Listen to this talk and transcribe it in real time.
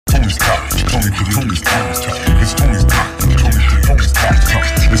Tony's talk. Tony's talk. It's Tony's talk. Tony's talk.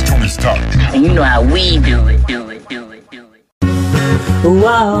 It's Tony's talk. And you know how we do it.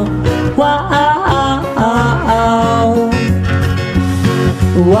 Whoa, whoa, whoa,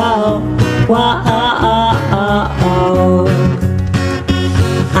 whoa.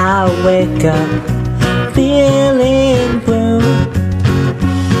 I wake up feeling blue.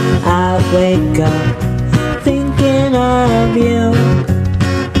 I wake up thinking of you.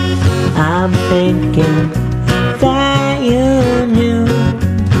 I'm thinking that you knew.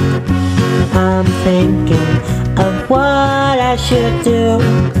 I'm thinking of what I should do,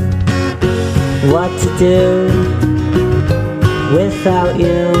 what to do without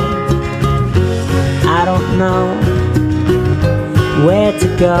you. I don't know where to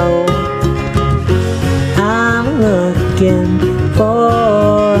go. I'm looking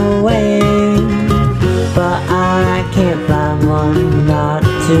for a way, but I can't find one, not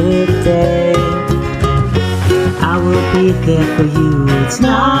today. I will be there for you, it's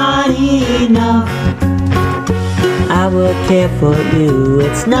not enough. I will care for you,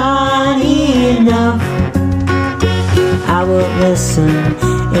 it's not enough. I will listen,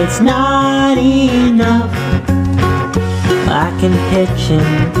 it's not enough. I can pitch in,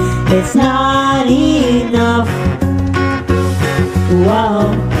 it's not enough.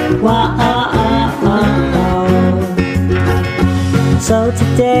 Whoa, whoa. So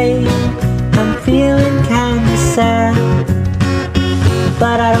today, I'm feeling kinda sad,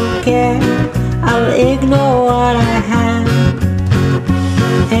 but I don't care, I'll ignore what I have.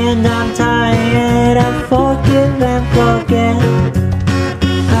 And I'm tired of forgive and forget.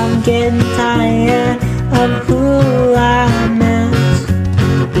 I'm getting tired of who I met.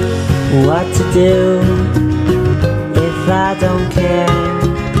 What to do if I don't care?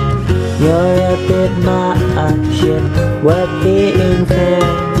 You're a bit much, it worth being fair.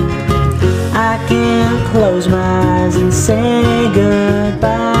 I can't close my eyes and say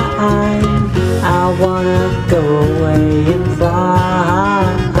goodbye. I wanna go away and fly.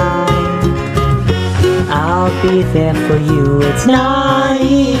 I'll be there for you, it's not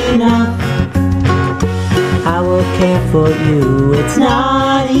enough. I will care for you, it's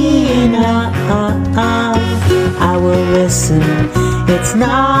not enough. I will listen, it's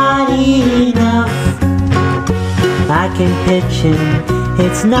not enough. I can pitch in,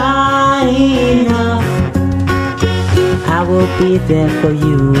 it's not enough. I will be there for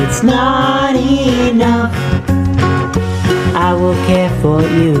you, it's not enough. I will care for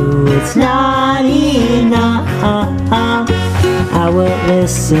you, it's not enough. I will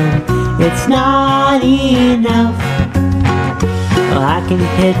listen, it's not enough. I can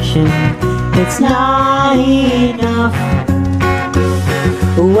pitch in, it's not enough.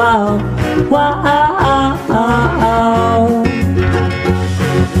 Whoa, whoa, whoa,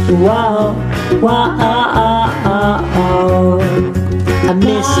 whoa. I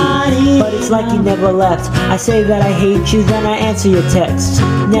miss you, but it's like you never left. I say that I hate you, then I answer your texts.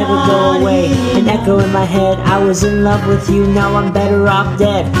 Never go away, an echo in my head. I was in love with you, now I'm better off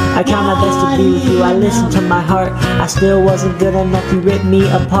dead. I try my best to be with you, I listen to my heart. I still wasn't good enough, you ripped me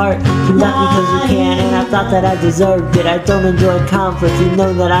apart. You left me cause you can, and I thought that I deserved it. I don't enjoy conflict, you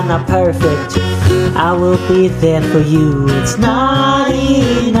know that I'm not perfect. I will be there for you, it's not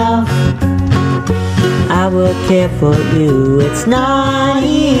enough. I will care for you, it's not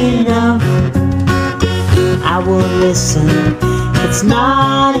enough. I will listen, it's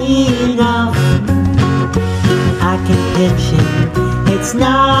not enough. I can pitch in, it's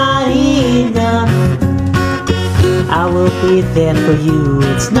not enough. I will be there for you,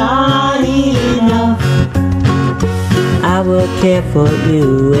 it's not enough. I will care for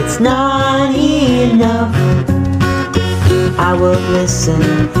you, it's not enough. I will listen,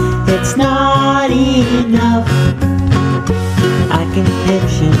 it's not enough. I can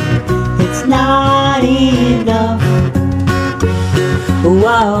pitch in, it's not enough.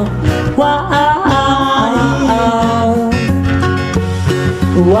 Whoa, whoa,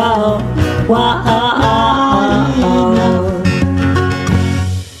 whoa, whoa.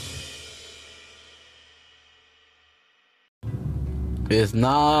 It's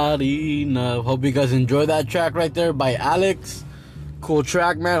not enough. Hope you guys enjoyed that track right there by Alex. Cool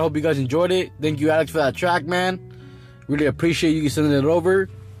track, man. Hope you guys enjoyed it. Thank you, Alex, for that track, man. Really appreciate you sending it over.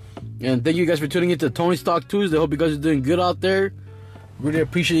 And thank you guys for tuning in to Tony's Talk Tuesday. Hope you guys are doing good out there. Really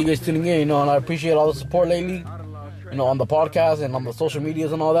appreciate you guys tuning in, and I appreciate all the support lately, on the podcast and on the social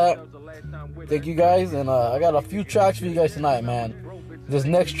medias and all that. Thank you guys, and I got a few tracks for you guys tonight, man. This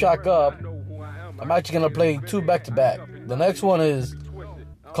next track up, I'm actually going to play two back-to-back. The next one is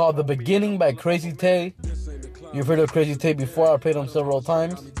called The Beginning by Crazy Tay. You've heard of Crazy Tay before. I played him several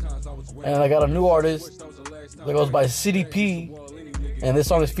times. And I got a new artist that goes by CDP, and this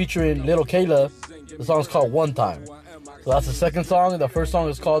song is featuring Little Kayla. The song is called One Time. So that's the second song, and the first song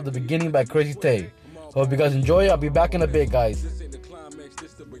is called The Beginning by Crazy Tay. Hope you guys enjoy it. I'll be back in a bit, guys.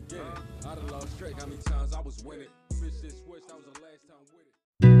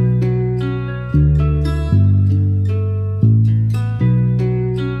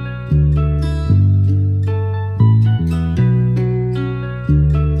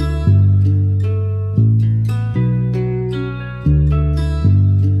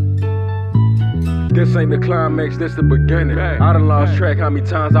 This ain't the climax, this the beginning. I done lost track how many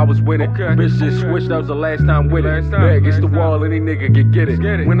times I was with it. Bitch just switched, that was the last time with it. Back against the wall, any nigga can get it.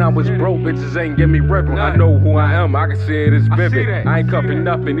 When I was broke, bitches ain't give me ribbon. I know who I am, I can see it, it's vivid. I ain't cuffing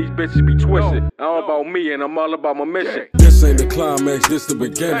nothing, these bitches be twisted. All about me and I'm all about my mission. This ain't the climax, this the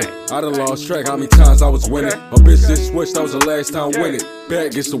beginning. I done lost track how many times I was winning. A bitch just switched, that was the last time with it. Back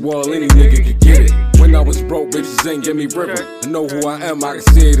against the wall, any nigga can get it. When I was broke, bitches ain't give me ribbon. I know who I am, I can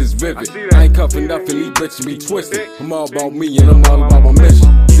see it, it's vivid. I ain't cuffing nothing, these bitches be twisted. I'm all about me and I'm all about my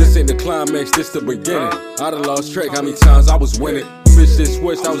mission. This ain't the climax, this the beginning. I done lost track how many times I was winning. Bitch just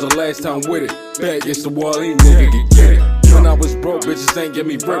switched, that was the last time with it. Back against the wall, any nigga can get it. When I was broke, bitches ain't give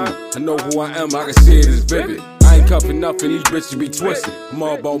me ribbon. I know who I am, I can see it, it's vivid. I ain't cuffing nothing, these bitches be twisted. I'm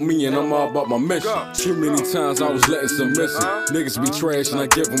all about me and I'm all about my mission. Too many times I was letting some missing. Niggas be trash and I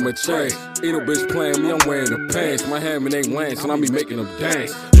give them a chance. Ain't no bitch playing me, I'm wearing the pants. My hammer ain't lance and I be making them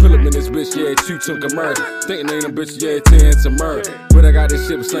dance. Pull up in this bitch, yeah, 2 took a murder. Thinking ain't a bitch, yeah, 10 to murder. But I got this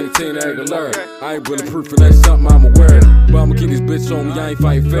shit with Saint Tina Aguilera. I ain't bulletproof and that's something I'm aware of. But I'ma keep this bitch on me, I ain't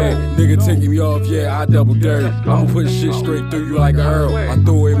fighting fair. Nigga taking me off, yeah, I double dare. I'ma put shit straight through you like a Earl. I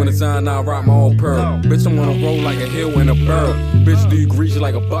throw away when it's on, I rock my own pearl. Bitch, I'm on a roll like a hill and a barrel. Bitch, do you grease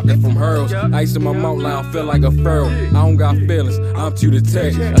like a bucket from hurls? Ice in my mouth, now I feel like a furrow. I don't got feelings, I'm too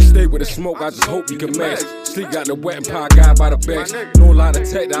detached. I stay with the smoke, I just hope you can match. Sleep got the wet and pie guy by the back. No lie to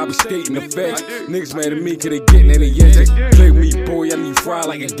tech, I be skating the facts. Niggas mad at me cause they getting any edges. Play with me, boy, I need fry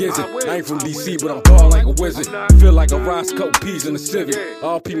like a gizzard. I ain't from DC, but I'm ball like a wizard. Feel like a Roscoe Peas in the Civic.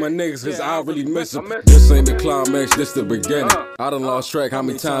 RP my niggas cause I really miss them. This ain't the climax, this the beginning. I done lost track how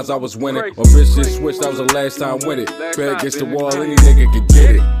many times I was winning. A bitch just switched, that was the last time with it. Back against the wall, any nigga can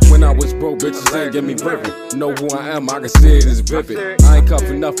get it. When I was broke, bitches ain't give me ribbon. Know who I am, I can see it, it's vivid. I ain't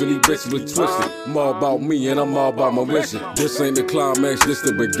cuffing nothing, these bitches was twisted. I'm all about me and I'm all about my mission. This ain't the climax, this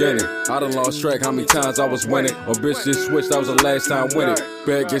the beginning. I done lost track how many times I was winning. A bitch just switched, that was the last time with it.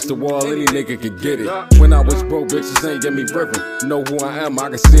 Back against the wall, any nigga can get it. When I was broke, bitches ain't give me ribbon. Know who I am, I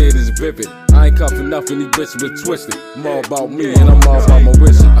can see it, it's vivid. I ain't cuffing nothing, these bitches was twisted. I'm all about me and I'm all about my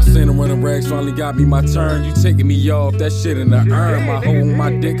mission. I seen her running rags, finally got me my turn. You taking me off, that shit in the urn. My hoe on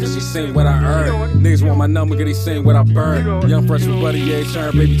my dick cause she seen what I earn. Niggas want my number cause they seen what I burn. Young fresh with buddy, yeah,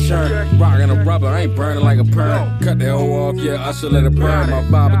 churn, baby churn. Rockin' a rubber, I ain't burning like a perm. Cut that hoe off, yeah, I should let it burn. My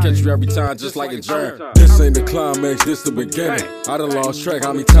vibe will catch you every time just like a germ. This ain't the climax, this the beginning. I done lost track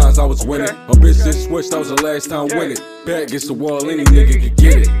how many times I was winning. A bitch just switched, that was the last time winning. Back against the wall, any nigga can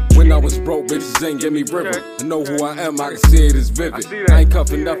get it. When I was broke, bitches ain't give me ribbon. I know who I am, I can see it, it's vivid. I ain't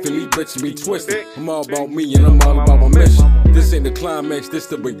cuffing nothing, these bitches be twisted. I'm all about me and I'm all about my mission. This ain't the climax, this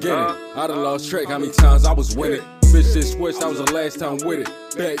the beginning. I done lost track how many times I was winning. Bitch just switched, that was the last time with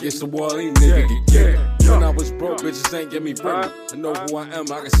it. Back against the wall, any nigga can get it. When I was broke, bitches ain't give me ribbon. I know who I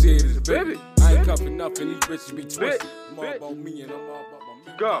am, I can see it, it's vivid. I ain't cuffing nothing, these bitches be twisted. I'm all about me and I'm all about my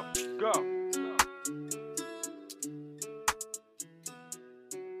mission. Go.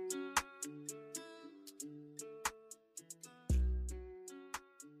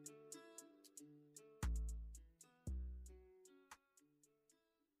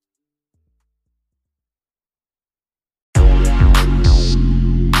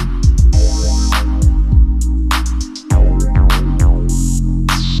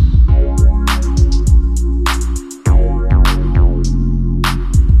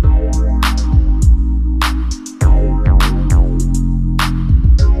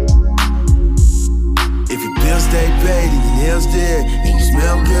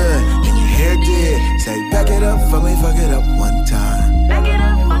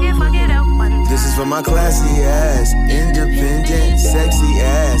 My classy ass, independent, sexy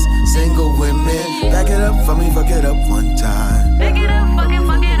ass, single women. Back it up for me, fuck it up one time. Back it up, fuck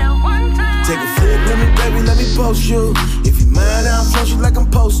it up one time. Take a flip with me, baby, let me post you. If you mind, I'll float you like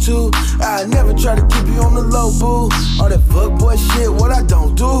I'm supposed to. I never try to keep you on the low, boo. All that fuckboy shit, what I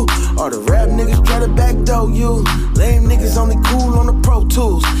don't do. All the rap niggas try to backdoor you. Lame niggas only cool on the Pro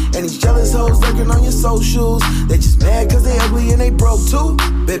Tools. And these jealous hoes lurking on your socials. They just mad cause they ugly and they broke too.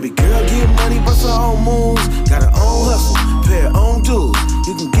 Baby girl, get money, bust her own moves. Got her own hustle, pay her own dues.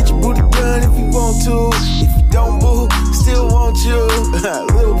 You can get your booty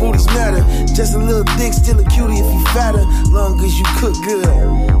chick still a cutie if you fatter, long as you cook good.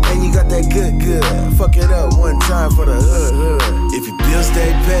 And you got that good. Fuck it up one time for the hood. If your bills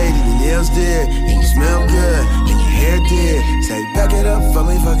stay paid and your nails did, and you smell good, and your hair did, say back it up for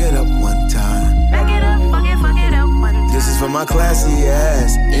me, fuck it up one time. Back it up, fuck it up one time. This is for my classy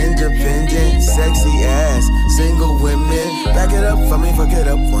ass, independent, sexy ass, single women. Back it up for me, fuck it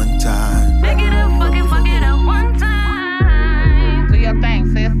up one time. Back it up, fuck it up one time. Do your thing,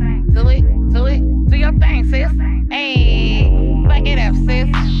 sis. Do it. Do your thing, sis. Hey, fuck it up, sis.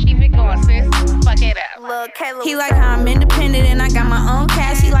 Keep it going, sis. Fuck it up. He like how I'm independent and I got my own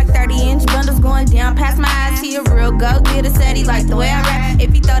cash. He like 30-inch bundles going down past my eyes. He a real go-getter, said he like the way I rap.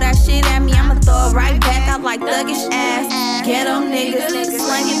 If he throw that shit at me, I'ma throw it right back. I like thuggish ass, ghetto niggas,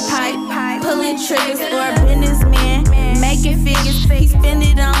 slanging pipe, pulling triggers for a businessman, making figures. He spend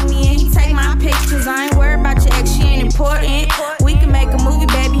it on me and he take my pictures. I ain't worried about your ex, she ain't important. We can make a movie,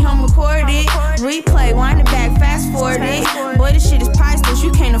 baby, home record it. Replay, wind it back, fast forward it. Boy, this shit is priceless,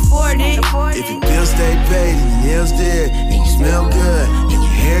 you can't afford it. If your bills stay paid and your nails did, and you smell good, and your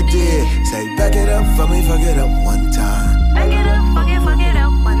hair did, say back it up for me, fuck it up one time. Back it up, fuck it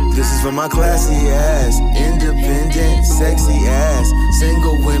up one time. This is for my classy ass, independent, sexy ass,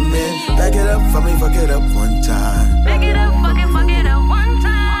 single women. Back it up for me, fuck it up one time. Back it up, fuck it up one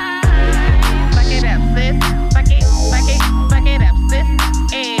time. Fuck it up, sis. Fuck it up, sis.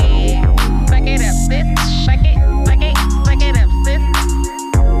 Hey, fuck it up, sis. Fuck it up, sis.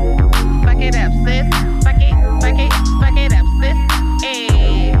 Fuck it up, sis. Fuck it up, sis.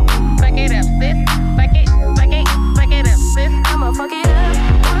 Hey, fuck it up, sis. Fuck it up, sis. I'ma fuck it up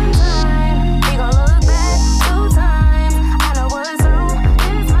one time. We gon' look back 2 times. I know what's wrong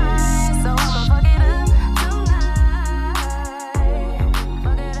is mine, so I'ma fuck it up tonight.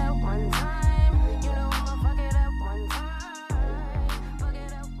 Fuck it up one time. You know I'ma fuck it up one time. Fuck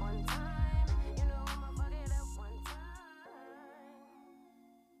it up one time. You know I'ma fuck it up one time.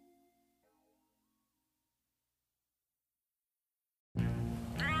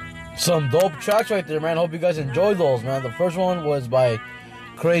 Some dope tracks right there, man. Hope you guys enjoyed those, man. The first one was by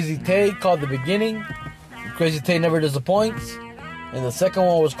Crazy Tay, called The Beginning. Crazy Tay Never Disappoints. And the second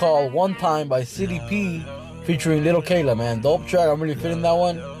one was called One Time by City P, featuring Little Kayla, man. Dope track. I'm really feeling that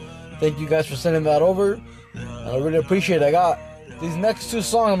one. Thank you guys for sending that over. And I really appreciate it. I got these next 2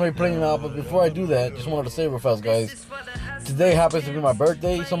 songs I'm going to be playing now, but before I do that, just wanted to say real fast, guys. Today happens to be my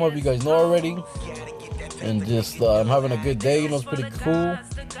birthday. Some of you guys know already. And just, I'm having a good day. You know, it's pretty cool.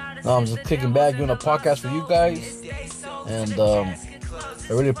 I'm just kicking back, doing a podcast for you guys. And I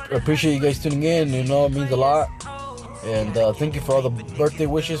really appreciate you guys tuning in. You know, it means a lot. And thank you for all the birthday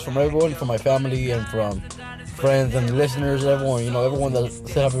wishes from everyone, from my family and from friends and listeners, everyone. You know, everyone that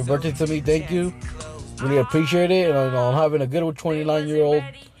said happy birthday to me, thank you. Really appreciate it. And I'm having a good 29-year-old,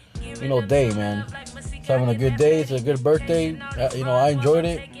 you know, day, man. It's having a good day. It's a good birthday. You know, I enjoyed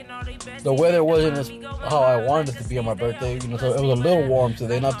it. The weather wasn't as how I wanted it to be on my birthday, you know, so it was a little warm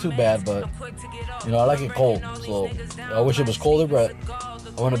today, not too bad, but, you know, I like it cold, so I wish it was colder, but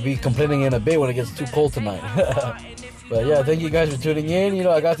I want to be complaining in a bit when it gets too cold tonight. But yeah, thank you guys for tuning in. You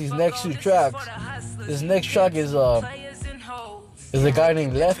know, I got these next 2 tracks. This next track is a guy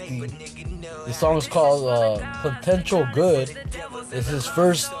named Lefty. The song is called Potential Good. It's his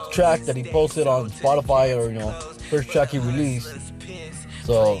first track that he posted on Spotify, or, you know, first track he released.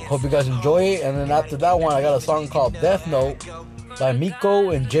 So, hope you guys enjoy it. And then after that one, I got a song called Death Note by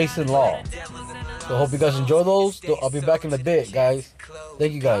Miko and Jason Law. So, hope you guys enjoy those. I'll be back in a bit, guys.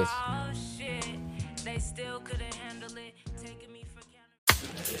 Thank you, guys.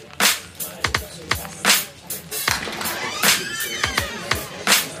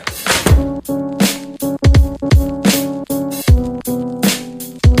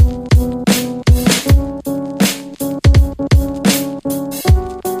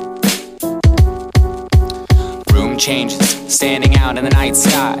 Changes, standing out in the night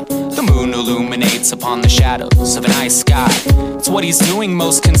sky. The moon illuminates upon the shadows of a night sky. It's what he's doing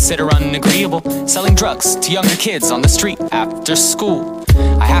most consider unagreeable, selling drugs to younger kids on the street after school.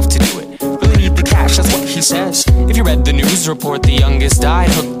 I have to do it, really need the cash, that's what he says. If you read the news report, the youngest died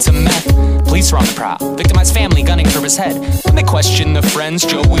hooked to meth. Police are on the prowl, victimized family gunning for his head. When they question the friends,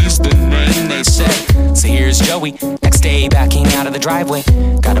 Joey's the name they said. So here's Joey, next day backing out of the driveway.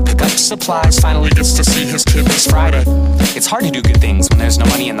 Gotta pick up supplies, finally gets to see his kid this Friday. It's hard to do good things when there's no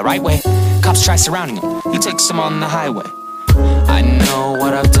money in the right way. Cops try surrounding him, he takes them on the highway. I know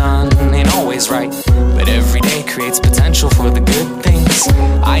what I've done ain't always right, but every day creates potential for the good things.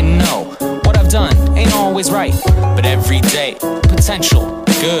 I know what I've done ain't always right, but every day potential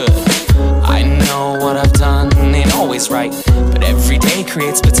good. I know what I've done ain't always always right, but every day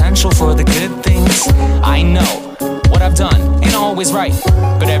creates potential for the good things. I know what I've done ain't always right,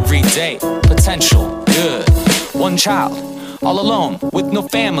 but every day potential good. One child, all alone with no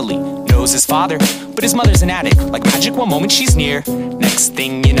family, knows his father, but his mother's an addict. Like magic, one moment she's near, next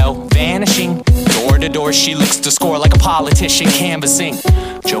thing you know, vanishing. Door to door she looks to score like a politician canvassing.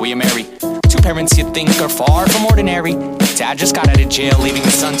 Joey and Mary, two parents you think are far from ordinary. Dad just got out of jail, leaving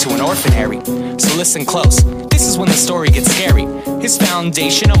his son to an orphanary. So listen close, this is when the story gets scary. His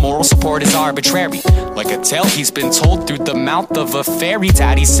foundation of moral support is arbitrary, like a tale he's been told through the mouth of a fairy.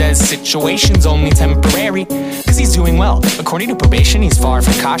 Daddy says situation's only temporary, cause he's doing well. According to probation, he's far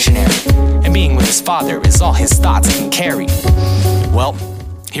from cautionary, and being with his father is all his thoughts can carry. Well,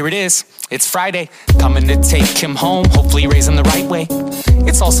 here it is, it's Friday, coming to take him home, hopefully raise him the right way.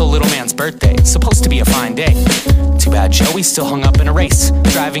 It's also little man's birthday, supposed to be a fine day. Too bad Joey's still hung up in a race,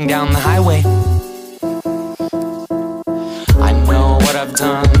 driving down the highway. I know what I've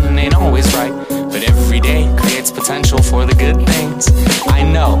done ain't always right, but every day creates potential for the good things. I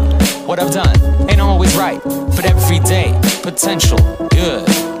know what I've done ain't always right, but every day potential good.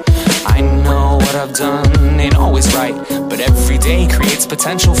 I know what I've done ain't always right, but every day creates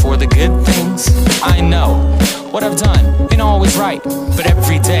potential for the good things. I know what I've done ain't always right, but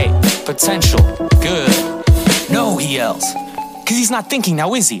every day potential good. No, he yells, cause he's not thinking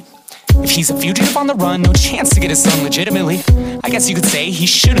now, is he? If he's a fugitive on the run, no chance to get his son legitimately. I guess you could say he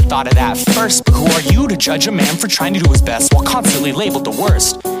should have thought of that first, but who are you to judge a man for trying to do his best while constantly labeled the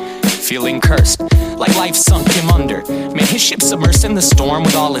worst? Feeling cursed, like life sunk him under. Man, his ship's submersed in the storm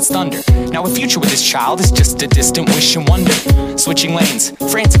with all its thunder. Now a future with his child is just a distant wish and wonder. Switching lanes,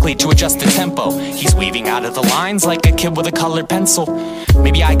 frantically to adjust the tempo. He's weaving out of the lines like a kid with a colored pencil.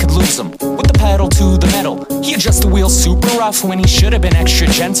 Maybe I could lose him, with the pedal to the metal. He adjusts the wheels super rough when he should have been extra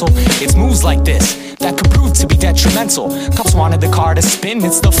gentle. It's moves like this that could prove to be detrimental. Cops wanted the car to spin,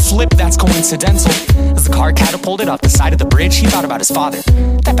 it's the flip that's coincidental. As the car catapulted off the side of the bridge, he thought about his father.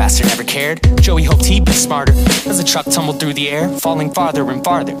 That bastard never cared, Joey hoped he'd be smarter. As the truck tumbled through the air, falling farther and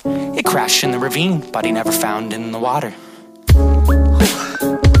farther. It crashed in the ravine, body never found in the water.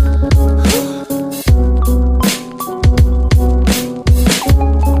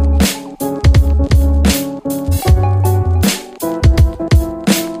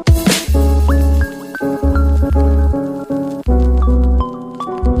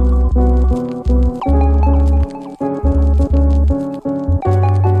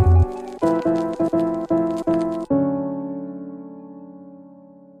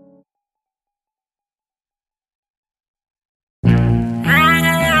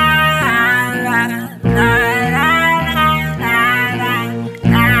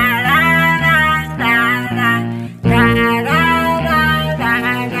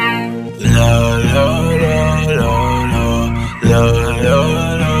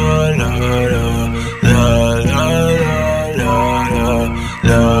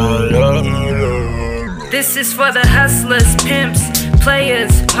 This is for the hustlers, pimps,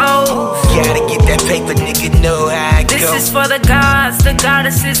 players, hoes. Gotta get that paper, nigga, know how I go. This is for the gods, the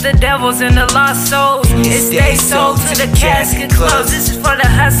goddesses, the devils, and the lost souls. It's they sold to the casket closed. This is for the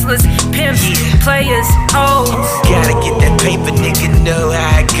hustlers, pimps, players, hoes. Gotta get that paper, nigga, know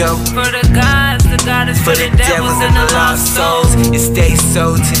how I go. For the gods, the goddesses, For the devils and the lost souls. It's they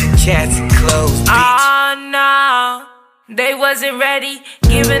sold to the casket closed, bitch. Oh no, they wasn't ready.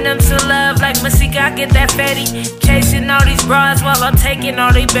 Giving them some love like Masika, I get that fatty. Chasing all these bras while I'm taking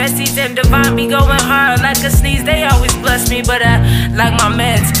all they besties. And Devon be going hard like a sneeze. They always bless me, but like my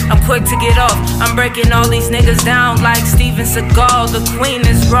meds, I'm quick to get off. I'm breaking all these niggas down like Steven Seagal. The queen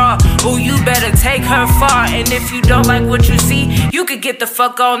is raw, ooh, you better take her far. And if you don't like what you see, you could get the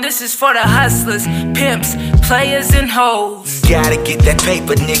fuck on. This is for the hustlers, pimps, players, and hoes. Gotta get that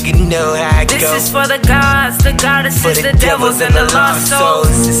paper, nigga, know how I go. This is for the gods, the goddesses, For the devils, and the lost souls.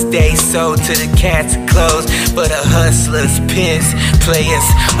 It's they sold to the cats and clothes. For the hustlers, pimps, players,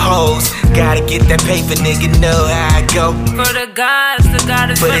 hoes. Gotta get that paper, nigga, know how I go. For the gods, the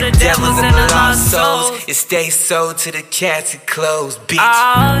goddess, For for the devils and the lost souls. It's they sold to the cats and clothes, bitch.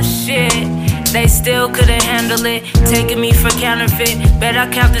 Oh shit, they still couldn't handle it. Taking me for counterfeit. Bet I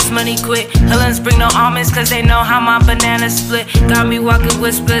count this money quick. Helens bring no almonds cause they know how my banana split. Got me walking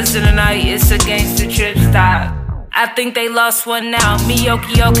whispers in the night. It's a gangster trip, stop. I think they lost one now.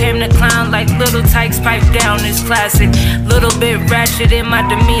 Miyokio came to clown like little tykes pipe down. It's classic. Little bit ratchet in my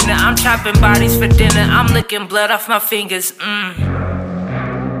demeanor. I'm chopping bodies for dinner. I'm licking blood off my fingers.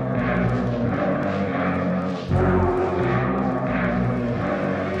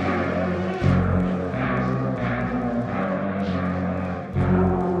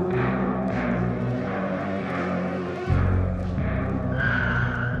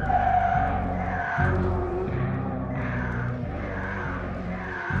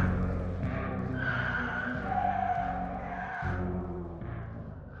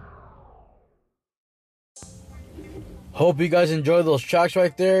 Hope you guys enjoyed those tracks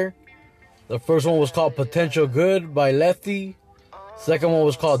right there. The first one was called Potential Good by Lefty. Second one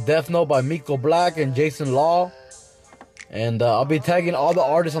was called Death Note by Miko Black and Jason Law. And I'll be tagging all the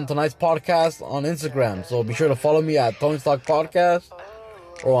artists on tonight's podcast on Instagram. So be sure to follow me at Tony's Talk Podcast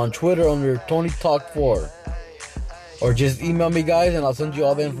or on Twitter under Tony Talk 4. Or just email me, guys, and I'll send you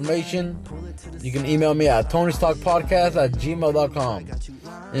all the information. You can email me at tonystalkpodcast@gmail.com.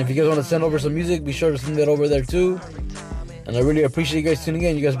 And if you guys want to send over some music, be sure to send it over there too. And I really appreciate you guys tuning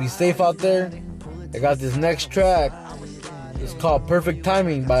in. You guys be safe out there. I got this next track. It's called Perfect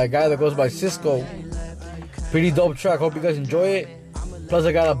Timing by a guy that goes by Cisco. Pretty dope track. Hope you guys enjoy it. Plus,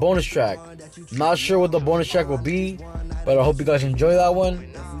 I got a bonus track. Not sure what the bonus track will be, but I hope you guys enjoy that one.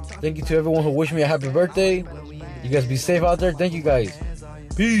 Thank you to everyone who wished me a happy birthday. You guys be safe out there. Thank you guys.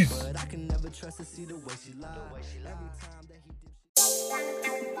 Peace.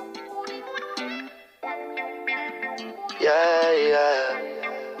 Yeah, yeah.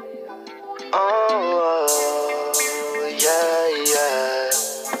 Oh, yeah, yeah.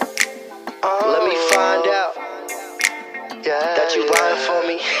 Let me find out that you riding for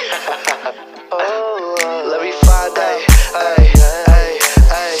me. Let me find out.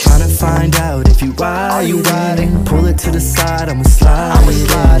 Tryna find out if you riding. Pull it to the side, I'ma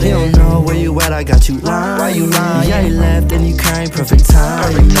slide. He don't know where you at, I got you lying. Why you lying? Yeah, you left and you came, perfect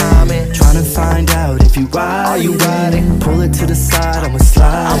timing. Tryna find out if you riding. Pull it to the side, I'ma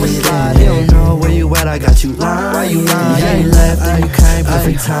slide. He don't know where you at, I got you lying. Why you lying? Yeah, you left and you came,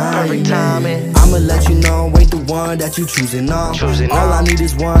 perfect timing. I'ma let you know, ain't the one that you choosing on. All I need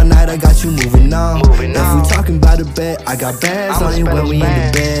is one night, I got you moving on. If we talking about a bet, I got bands on you. When we in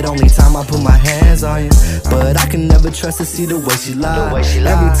the bed, only time I put my hands on you. But I can never trust to see the way she lie.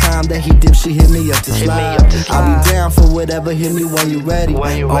 Every time that he dips, she hit me up to slide. I'll be down for whatever, hit me when you ready.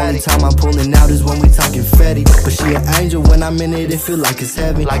 Only time I'm pulling out is when we talking fetty. But she an angel, when I'm in it, it feel like it's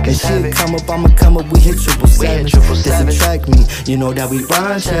heavy. And she'll come up, I'ma come up, we hit 777. Distract me, you know that we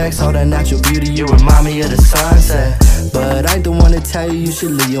run checks. All that natural beauty, you remind me of the sunset. But I ain't the one to tell you you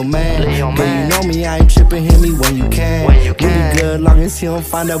should leave your man. Girl, you know me, I ain't tripping, hit me when you can. We be good long as he don't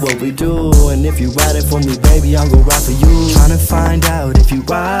find out what we do. And if you riding for me, baby, I'm gon' ride for you. Tryna find out if you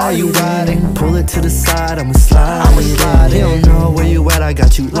riding. Pull it to the side, I'ma slide. He don't know where you at, I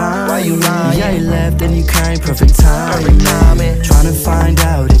got you lying. Why you lying? Yeah, you left and you came, perfect timing. Tryna find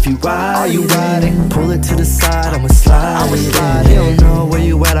out if you riding. Pull it to the side, I'ma slide. He don't know where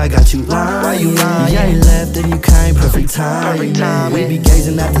you at, I got you lying. Why you lying? Yeah, you left and you came, perfect timing. We be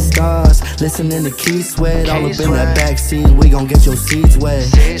gazing at the stars, listening to Keith Sweat. All up in that backseat, we gon' get your seats wet.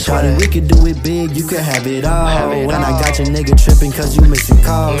 Shawty, we could do it big, you could have it all. When I got your nigga tripping cause you missing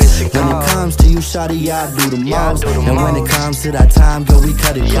calls. When it comes to you, shawty, yeah, I do the most. And when it comes to that time, girl, we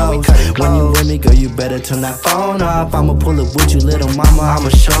cut it close. When you with me, girl, you better turn that phone off. I'ma pull up with you, little mama, I'ma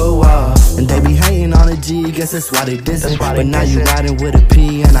show off. And they be hating on a G, guess that's why they dissing. But now you riding with a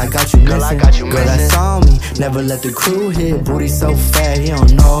P and I got you missing. Girl, that's on me, never let the crew hit. Booty so fat, he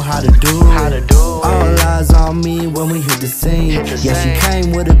don't know how to do it. All eyes on me when we hit the scene. Yeah, she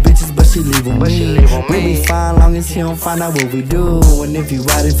came with the bitches, but she leaving me. We be fine long as he don't find out what we do. And if you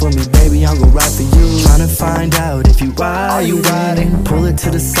riding for me, baby, I'm gon' ride for you. Tryna find out if you riding. Pull it to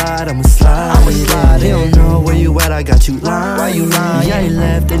the side, I'ma slide. He don't know where you at, I got you lying. Why you lying? Yeah, you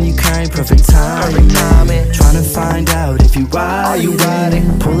left and you came, perfect timing. Tryna find out if you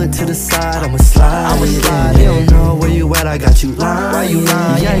riding. Pull it to the side, I'ma slide. He don't know where you at, I got you lying. Why you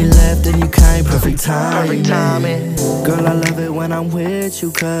lying? Yeah, you left and you came, perfect timing. Girl, I love it when I'm with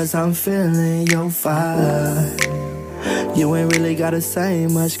you, cause I'm feeling your vibe. You ain't really gotta say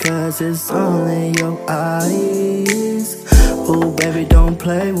much, cause it's all in your eyes. Ooh, baby, don't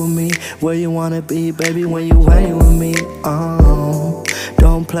play with me. Where you wanna be, baby, when you ain't with me. Oh,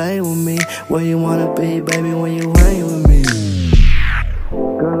 don't play with me. Where you wanna be, baby, when you ain't with me.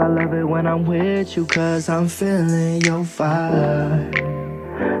 Girl, I love it when I'm with you, cause I'm feeling your vibe.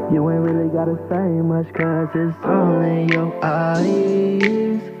 You ain't really gotta say much, cause it's all in your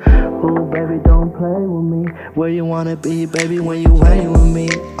eyes. Ooh, baby, don't play with me. Where you wanna be, baby, when you ain't with me.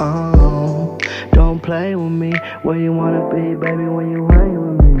 Oh, don't play with me. Where you wanna be, baby, when you ain't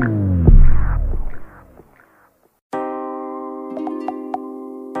with me.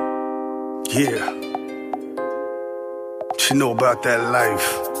 Yeah. You know about that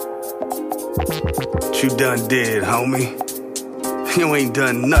life. What you done did, homie. You ain't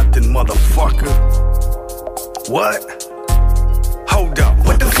done nothing, motherfucker. What? Hold up.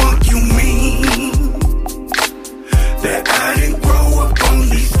 What the fuck you mean? That I didn't grow up on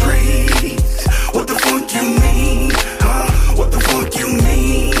these streets? What the fuck you mean? Huh? What the fuck you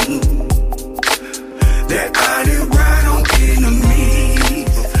mean? That I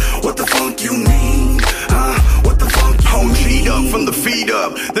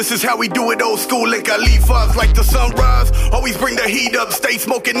This is how we do it, old school like Khalifa. Like the sunrise, always bring the heat up. Stay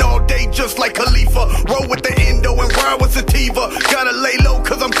smoking all day just like Khalifa. Roll with the Indo and ride with Sativa. Gotta lay low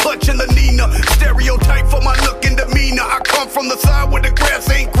cause I'm clutching the Nina. Stereotype for my look and demeanor. I come from the side where the grass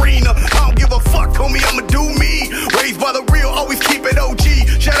ain't greener. I don't give a fuck, homie, I'ma do me. Raised by the real, always keep it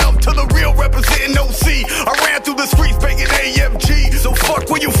OG. Shout out to the real, representing OC. I ran through the streets banging AFG. So fuck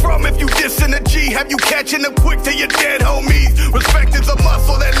where you from if you dissin' a G. Have you catching them quick to your dead homies. Respect is a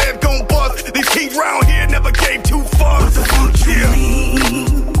muscle that lead gon' bust. These kings round here never gave two fucks. What the fuck you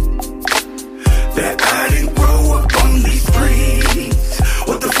mean? That I didn't grow up on these streets.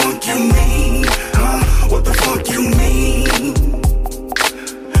 What the fuck you mean? Huh? What the fuck you mean?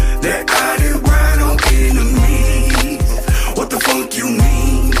 That I didn't ride on enemies. What the fuck you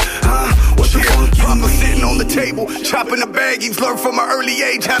mean? Huh? What the fuck you mean? Sitting on the table, chopping the baggies. Learned from an early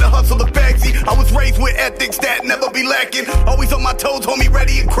age how to hustle the bagsy. I was raised with ethics that never be lacking. Always on my toes, homie,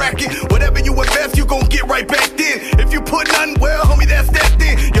 ready and cracking. Whatever you invest, you gon' get right back then. If you put nothing, well, homie, that's that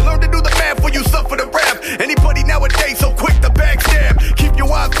then. You learn to do the math when you suffer the rap. Anybody nowadays so quick to backstab. Keep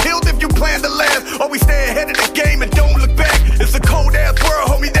your eyes peeled if you plan to last. Always stay ahead of the game and don't look back. It's a cold ass world,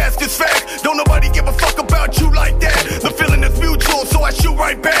 homie, that's just fact. Don't nobody give a fuck about you like that. The feeling is mutual, so I shoot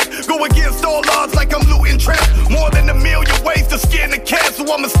right back. Go against all odds like I'm looting traps. More than a million ways to skin the cat, so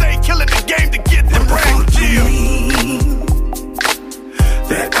I'ma stay killing the game to get them racks.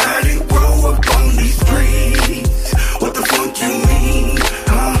 That I didn't grow up on these streets. What the fuck you mean?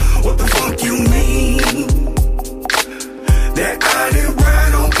 Huh? What the fuck you mean? That I didn't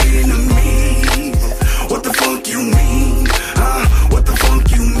ride on enemies. What the fuck you mean? Huh? What the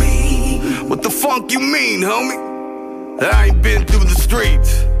fuck you mean? What the fuck you mean, homie? That I ain't been through the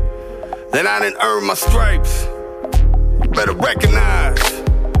streets. That I didn't earn my stripes. You better recognize.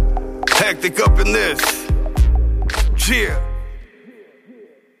 Hectic up in this. Cheer.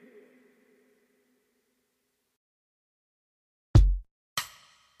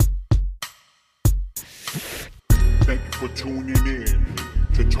 Thank you for tuning in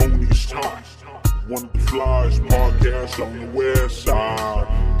to Tony's Talk, one of the flyest podcasts on the west side.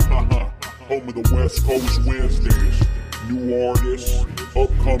 Home of the West Coast Wednesdays. New artists,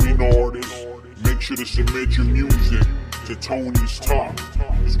 upcoming artists. Make sure to submit your music to Tony's Talk,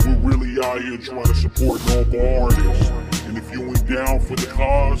 cause we're really out here trying to support local artists. And if you ain't down for the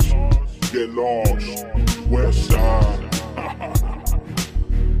cause, get lost. West side.